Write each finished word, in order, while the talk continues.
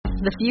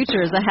The future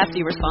is a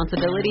hefty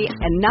responsibility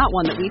and not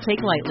one that we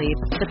take lightly.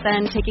 But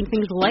then taking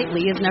things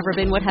lightly has never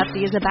been what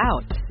Hefty is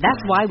about.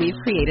 That's why we've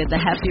created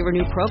the Hefty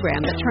Renew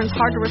program that turns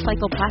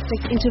hard-to-recycle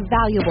plastics into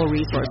valuable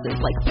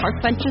resources like park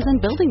benches and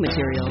building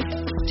materials.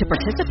 To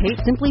participate,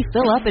 simply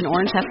fill up an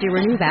orange Hefty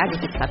Renew bag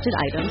with accepted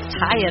items,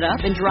 tie it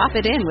up, and drop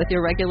it in with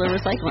your regular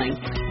recycling.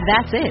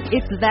 That's it.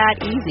 It's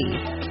that easy.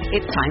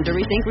 It's time to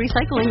rethink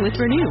recycling with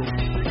Renew.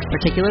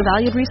 Particular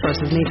valued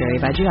resources may vary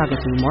by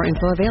geography. More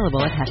info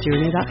available at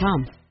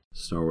heftyrenew.com.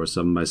 Star Wars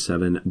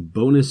 7x7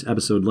 bonus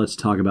episode. Let's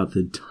talk about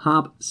the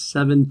top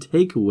 7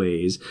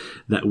 takeaways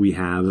that we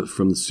have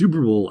from the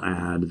Super Bowl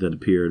ad that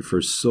appeared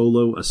for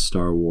Solo: A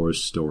Star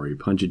Wars Story.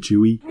 Punch it,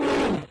 Chewie.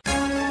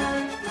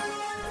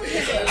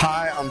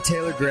 Hi, I'm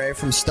Taylor Gray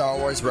from Star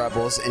Wars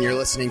Rebels, and you're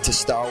listening to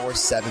Star Wars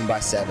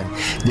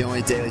 7x7, the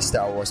only daily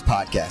Star Wars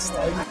podcast.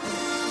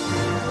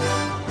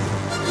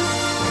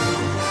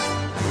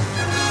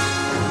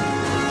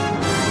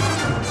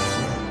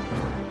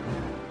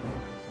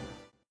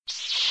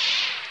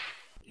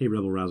 Hey,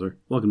 Rebel Rouser.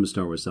 Welcome to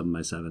Star Wars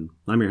 7x7.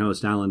 I'm your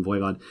host, Alan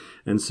Voivod.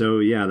 And so,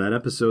 yeah, that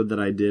episode that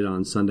I did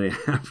on Sunday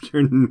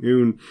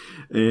afternoon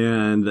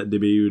and that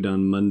debuted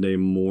on Monday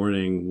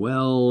morning,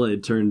 well,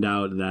 it turned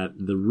out that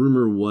the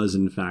rumor was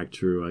in fact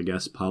true. I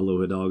guess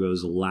Pablo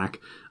Hidalgo's lack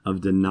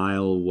of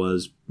denial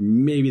was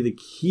maybe the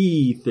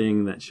key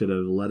thing that should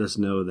have let us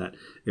know that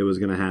it was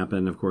going to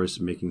happen. Of course,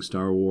 making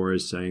Star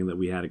Wars, saying that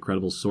we had a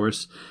credible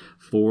source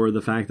for the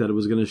fact that it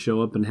was going to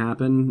show up and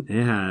happen.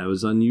 Yeah, it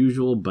was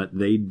unusual, but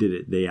they did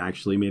it. They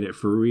actually made it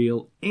for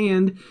real.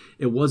 And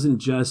it wasn't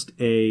just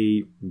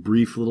a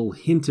brief little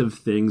hint of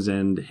things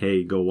and,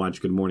 hey, go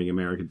watch Good Morning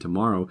America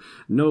tomorrow.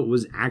 No, it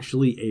was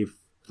actually a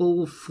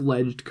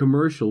full-fledged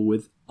commercial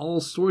with all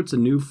sorts of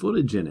new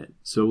footage in it.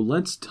 So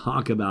let's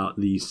talk about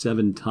the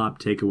 7 top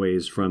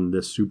takeaways from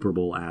this Super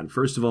Bowl ad.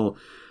 First of all,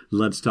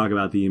 let's talk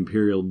about the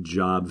Imperial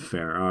Job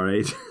Fair, all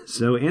right?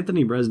 So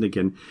Anthony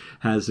Breznican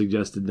has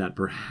suggested that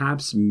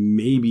perhaps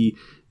maybe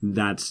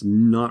that's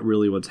not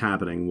really what's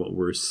happening, what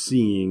we're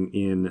seeing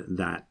in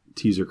that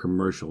teaser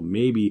commercial.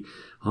 Maybe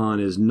Han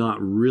is not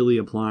really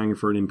applying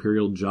for an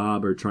Imperial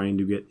job or trying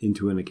to get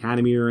into an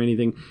academy or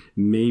anything.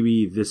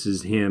 Maybe this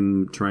is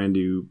him trying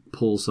to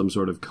pull some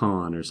sort of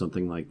con or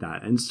something like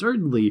that. And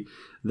certainly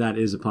that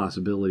is a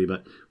possibility,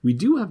 but we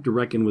do have to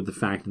reckon with the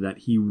fact that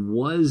he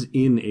was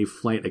in a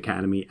flight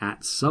academy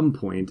at some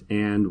point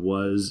and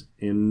was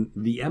in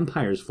the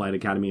Empire's flight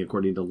academy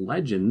according to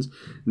legends.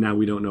 Now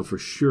we don't know for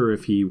sure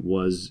if he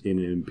was in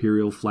an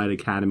Imperial flight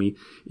academy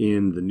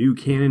in the new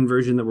canon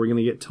version that we're going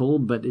to get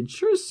told, but it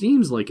sure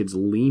seems like it's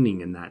leaning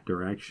in that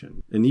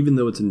direction. And even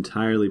though it's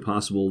entirely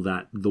possible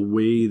that the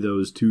way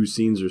those two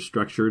scenes are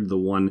structured, the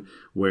one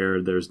where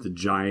there's the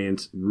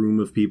giant room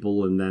of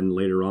people and then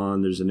later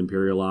on there's an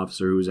Imperial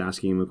officer who's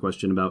asking him a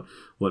question about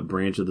what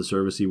branch of the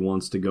service he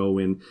wants to go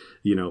in,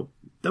 you know,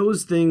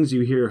 those things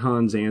you hear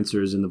Han's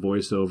answers in the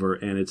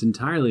voiceover, and it's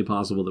entirely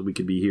possible that we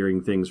could be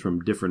hearing things from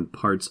different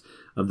parts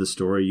of the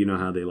story. You know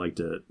how they like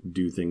to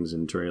do things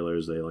in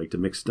trailers. They like to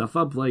mix stuff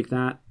up like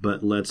that.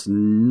 But let's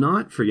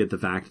not forget the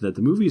fact that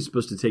the movie is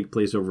supposed to take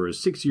place over a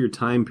 6-year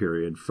time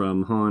period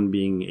from Han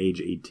being age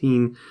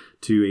 18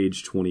 to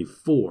age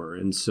 24.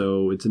 And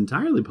so it's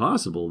entirely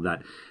possible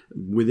that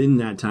within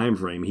that time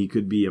frame, he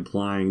could be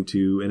applying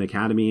to an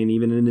academy and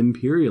even an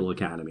Imperial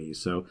academy.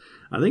 So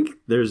I think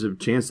there's a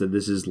chance that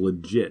this is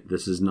legit.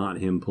 This is not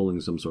him pulling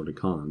some sort of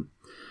con.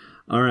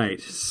 All right,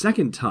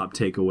 second top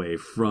takeaway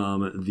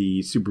from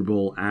the Super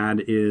Bowl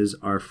ad is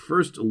our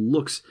first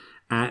looks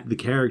at the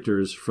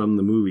characters from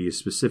the movie,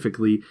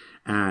 specifically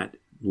at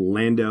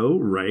Lando,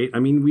 right? I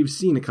mean, we've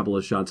seen a couple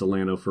of shots of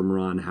Lando from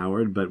Ron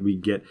Howard, but we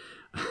get,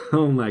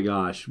 oh my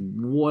gosh,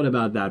 what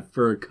about that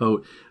fur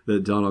coat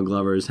that Donald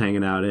Glover is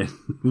hanging out in?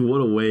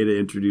 What a way to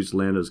introduce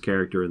Lando's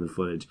character in the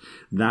footage.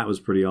 That was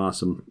pretty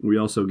awesome. We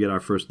also get our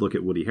first look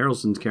at Woody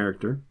Harrelson's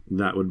character.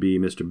 That would be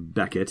Mr.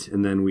 Beckett.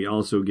 And then we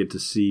also get to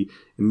see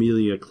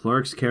Emilia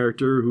Clarke's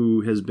character,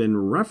 who has been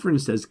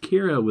referenced as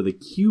Kira with a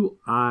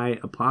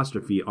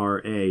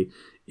Q-I-apostrophe-R-A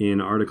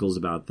in articles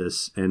about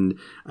this, and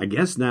I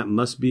guess that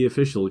must be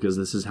official because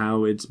this is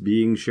how it's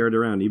being shared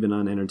around, even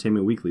on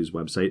Entertainment Weekly's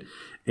website,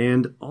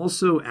 and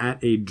also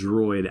at a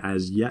droid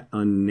as yet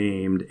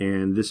unnamed,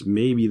 and this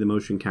may be the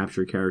motion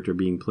capture character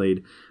being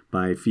played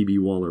by Phoebe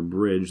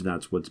Waller-Bridge.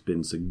 That's what's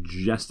been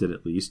suggested,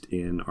 at least,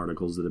 in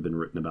articles that have been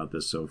written about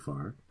this so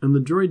far. And the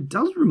droid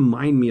does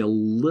remind me a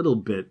little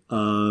bit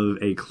of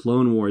a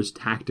Clone Wars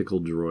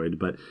tactical droid,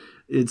 but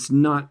it's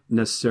not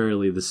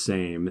necessarily the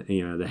same.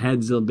 You know, the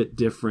head's a bit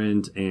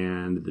different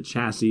and the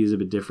chassis is a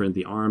bit different.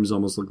 The arms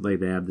almost look like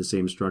they have the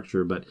same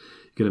structure, but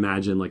you can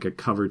imagine like a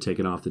cover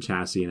taken off the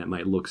chassis and it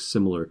might look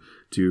similar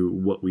to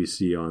what we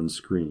see on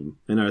screen.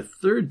 And our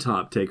third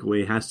top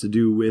takeaway has to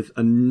do with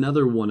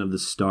another one of the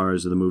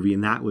stars of the movie,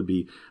 and that would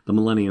be the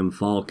Millennium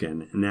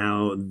Falcon.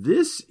 Now,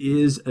 this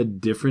is a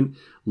different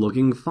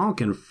looking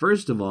Falcon.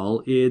 First of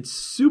all, it's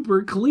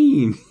super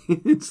clean.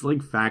 It's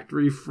like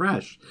factory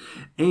fresh.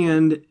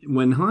 And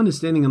when Han is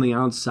standing on the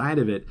outside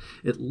of it,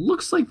 it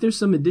looks like there's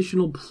some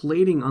additional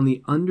plating on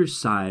the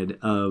underside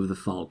of the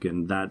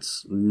Falcon.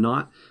 That's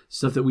not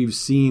stuff that we've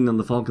seen on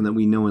the Falcon that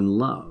we know and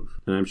love.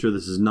 And I'm sure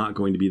this is not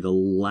going to be the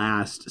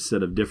last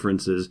set of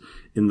differences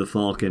in the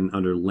Falcon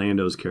under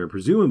Lando's care,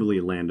 presumably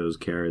Lando's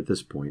care at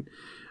this point.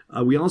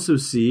 We also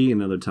see,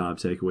 another top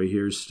takeaway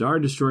here, Star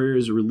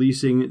Destroyers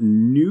releasing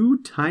new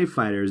TIE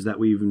fighters that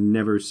we've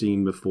never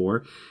seen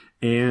before.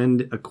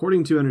 And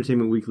according to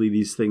Entertainment Weekly,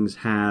 these things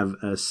have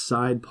a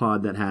side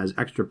pod that has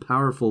extra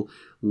powerful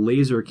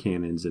laser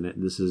cannons in it.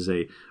 This is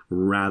a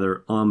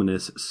rather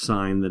ominous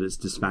sign that it's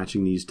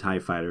dispatching these TIE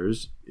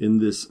fighters in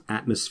this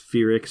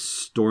atmospheric,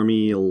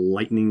 stormy,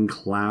 lightning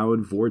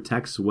cloud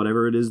vortex,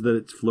 whatever it is that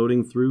it's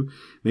floating through.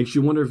 Makes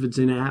you wonder if it's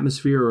in an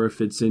atmosphere or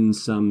if it's in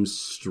some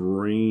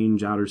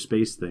strange outer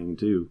space thing,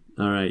 too.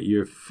 All right,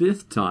 your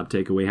fifth top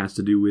takeaway has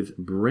to do with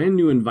brand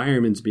new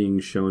environments being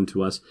shown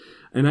to us.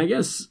 And I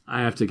guess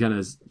I have to kind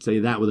of say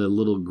that with a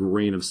little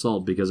grain of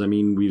salt because, I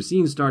mean, we've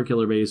seen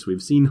Starkiller Base,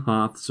 we've seen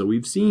Hoth, so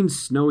we've seen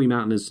snowy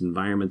mountainous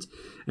environments,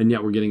 and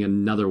yet we're getting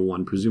another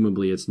one.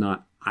 Presumably it's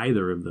not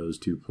either of those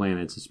two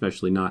planets,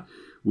 especially not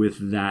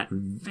with that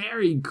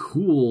very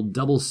cool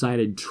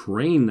double-sided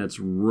train that's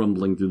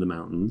rumbling through the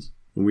mountains.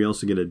 And we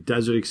also get a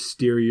desert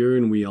exterior,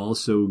 and we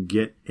also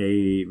get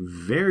a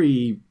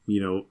very,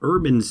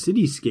 urban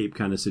cityscape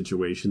kind of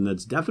situation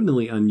that's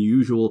definitely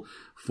unusual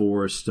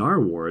for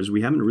Star Wars.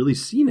 We haven't really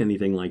seen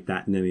anything like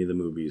that in any of the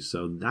movies,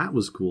 so that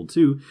was cool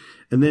too.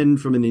 And then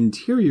from an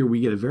interior,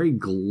 we get a very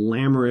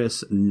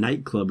glamorous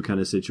nightclub kind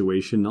of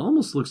situation. It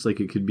almost looks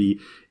like it could be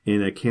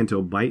in a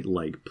Canto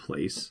Bight-like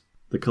place.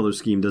 The color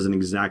scheme doesn't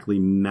exactly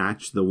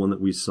match the one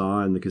that we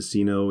saw in the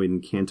casino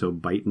in Canto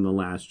Bight in The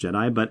Last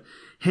Jedi, but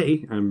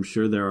hey, I'm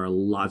sure there are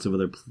lots of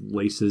other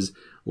places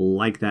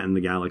like that in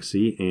the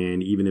galaxy,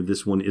 and even if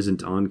this one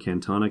isn't on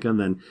Cantonica,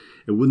 then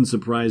it wouldn't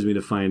surprise me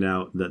to find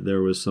out that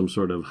there was some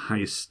sort of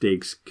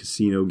high-stakes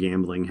casino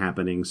gambling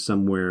happening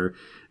somewhere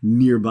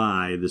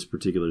nearby this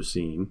particular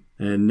scene.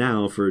 And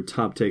now for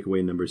top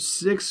takeaway number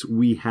 6,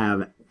 we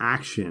have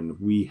action.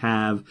 We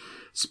have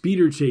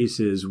speeder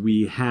chases.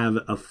 We have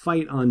a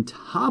fight on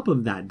top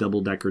of that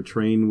double-decker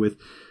train with,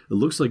 it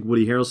looks like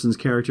Woody Harrelson's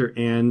character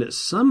and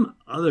some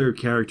other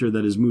character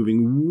that is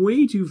moving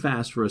way too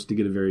fast for us to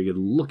get a very good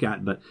look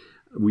at, but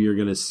we are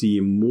going to see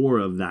more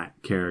of that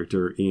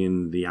character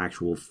in the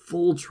actual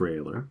full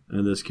trailer.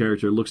 And this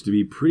character looks to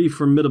be pretty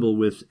formidable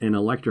with an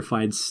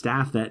electrified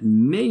staff that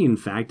may, in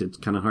fact, it's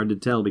kind of hard to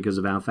tell because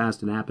of how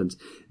fast it happens,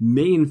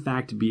 may, in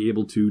fact, be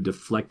able to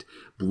deflect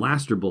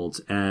blaster bolts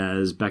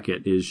as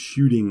Beckett is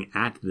shooting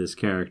at this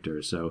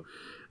character. So,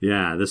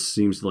 yeah, this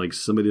seems like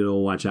somebody to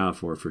watch out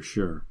for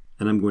sure.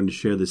 And I'm going to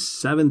share the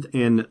 7th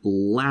and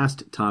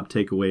last top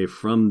takeaway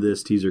from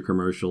this teaser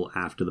commercial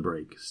after the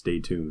break. Stay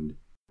tuned.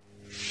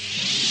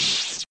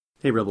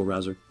 Hey Rebel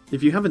Rouser,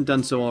 if you haven't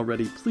done so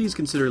already, please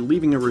consider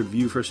leaving a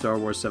review for Star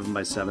Wars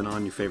 7x7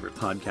 on your favorite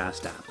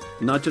podcast app.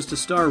 Not just a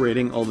star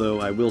rating,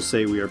 although I will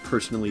say we are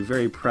personally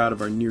very proud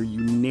of our near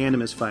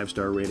unanimous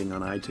 5-star rating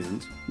on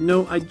iTunes.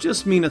 No, I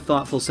just mean a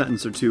thoughtful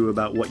sentence or two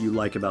about what you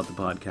like about the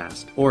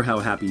podcast, or how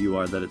happy you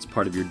are that it's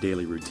part of your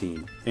daily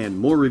routine. And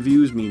more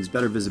reviews means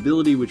better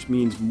visibility, which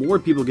means more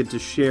people get to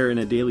share in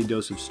a daily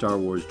dose of Star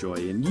Wars joy,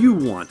 and you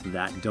want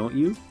that, don't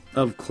you?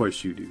 Of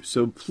course you do.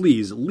 So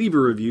please leave a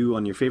review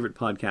on your favorite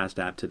podcast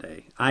app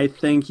today. I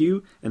thank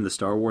you, and the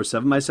Star Wars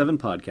 7x7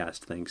 podcast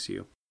thanks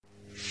you.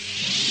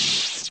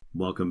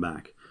 Welcome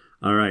back.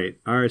 All right,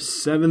 our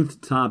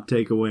 7th top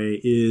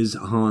takeaway is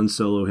Han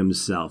Solo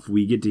himself.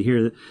 We get to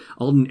hear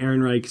Alden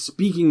Ehrenreich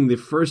speaking the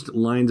first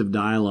lines of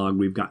dialogue.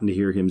 We've gotten to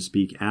hear him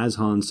speak as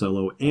Han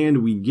Solo,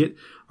 and we get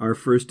our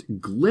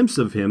first glimpse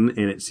of him,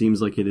 and it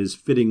seems like it is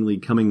fittingly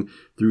coming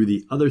through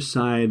the other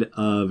side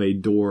of a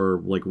door,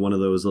 like one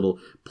of those little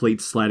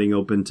plates sliding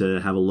open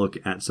to have a look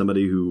at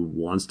somebody who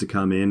wants to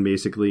come in,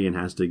 basically, and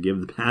has to give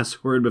the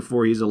password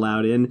before he's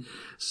allowed in.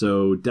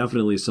 So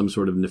definitely some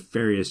sort of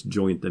nefarious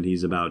joint that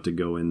he's about to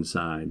go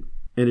inside.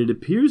 And it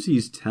appears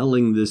he's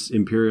telling this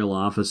Imperial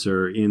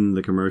officer in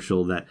the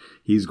commercial that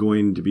he's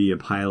going to be a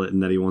pilot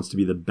and that he wants to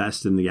be the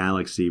best in the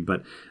galaxy.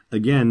 But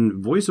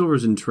again,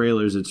 voiceovers and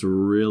trailers, it's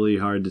really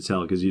hard to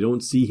tell because you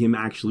don't see him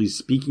actually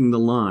speaking the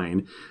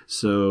line.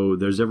 So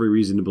there's every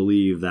reason to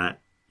believe that,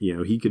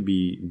 he could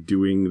be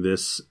doing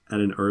this at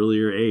an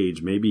earlier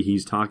age. Maybe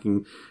he's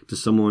talking to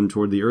someone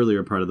toward the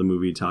earlier part of the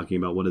movie, talking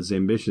about what his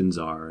ambitions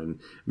are, and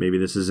maybe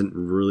this isn't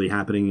really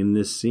happening in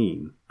this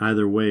scene.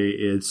 Either way,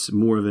 it's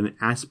more of an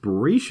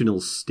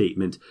aspirational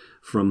statement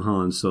from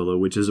Han Solo,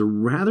 which is a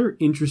rather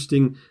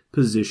interesting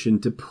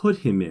position to put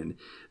him in.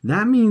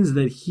 That means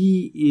that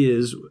he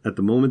is, at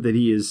the moment that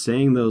he is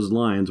saying those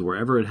lines,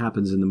 wherever it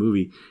happens in the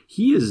movie,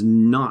 he is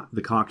not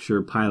the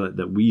cocksure pilot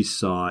that we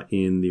saw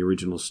in the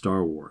original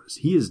Star Wars.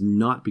 He has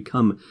not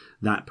become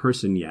that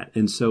person yet.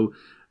 And so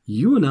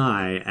you and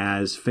I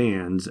as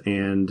fans,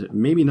 and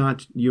maybe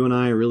not you and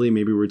I really,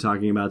 maybe we're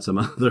talking about some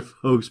other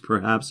folks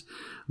perhaps,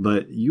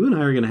 but you and I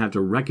are going to have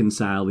to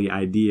reconcile the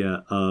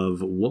idea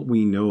of what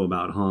we know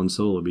about Han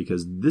Solo,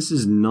 because this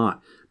is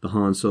not the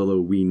Han Solo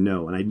we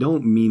know. And I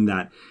don't mean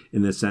that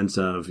in the sense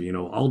of,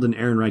 Alden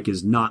Ehrenreich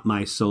is not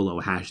my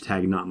Solo,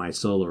 hashtag not my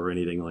Solo or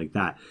anything like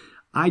that.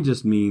 I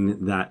just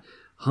mean that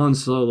Han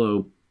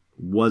Solo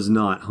was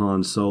not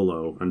Han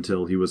Solo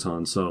until he was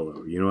Han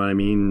Solo. You know what I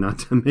mean? Not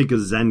to make a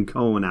Zen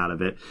koan out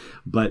of it,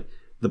 but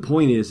the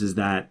point is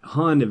that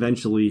Han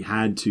eventually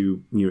had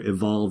to,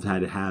 evolve,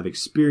 had to have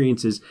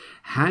experiences,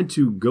 had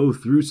to go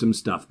through some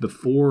stuff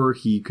before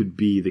he could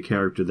be the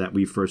character that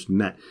we first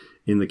met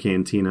in the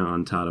cantina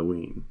on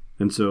Tatooine.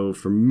 And so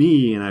for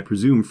me, and I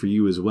presume for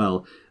you as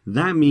well,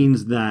 that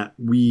means that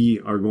we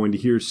are going to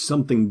hear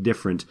something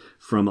different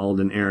from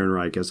Alden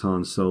Ehrenreich as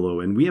Han Solo,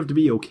 and we have to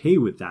be okay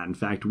with that. In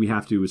fact, we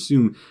have to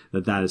assume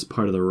that that is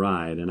part of the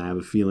ride, and I have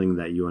a feeling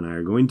that you and I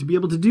are going to be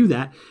able to do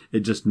that.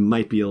 It just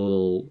might be a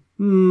little,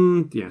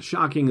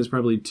 shocking is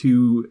probably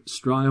too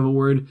strong of a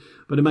word,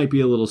 but it might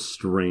be a little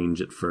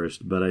strange at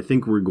first, but I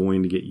think we're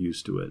going to get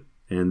used to it.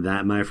 And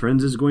that, my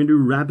friends, is going to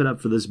wrap it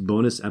up for this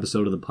bonus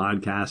episode of the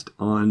podcast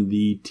on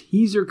the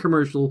teaser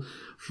commercial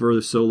for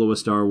the Solo: A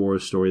Star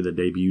Wars Story that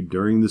debuted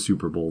during the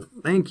Super Bowl.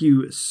 Thank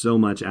you so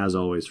much, as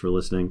always, for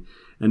listening,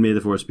 and may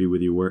the Force be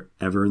with you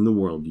wherever in the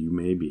world you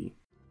may be.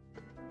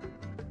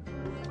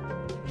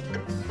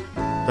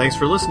 Thanks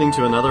for listening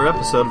to another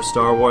episode of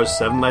Star Wars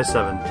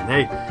 7x7. And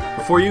hey,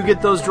 before you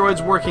get those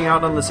droids working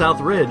out on the South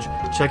Ridge,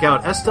 check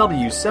out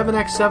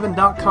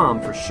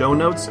SW7x7.com for show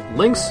notes,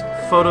 links,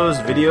 photos,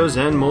 videos,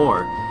 and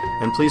more.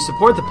 And please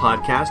support the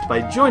podcast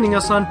by joining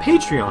us on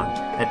Patreon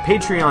at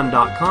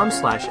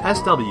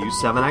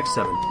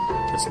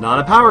patreon.com/SW7x7. It's not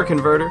a power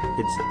converter,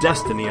 it's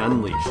Destiny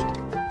Unleashed.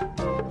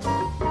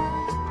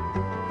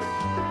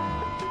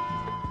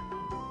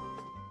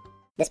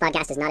 This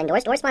podcast is not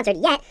endorsed or sponsored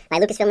yet by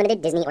Lucasfilm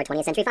Limited, Disney, or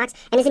 20th Century Fox,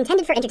 and is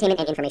intended for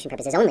entertainment and information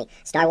purposes only.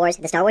 Star Wars,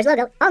 the Star Wars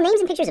logo, all names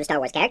and pictures of Star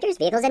Wars characters,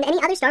 vehicles, and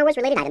any other Star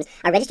Wars-related items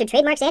are registered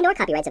trademarks and/or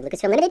copyrights of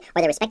Lucasfilm Limited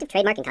or their respective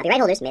trademark and copyright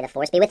holders. May the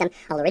Force be with them.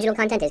 All original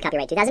content is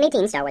copyright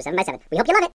 2018 Star Wars 7x7. We hope you love it.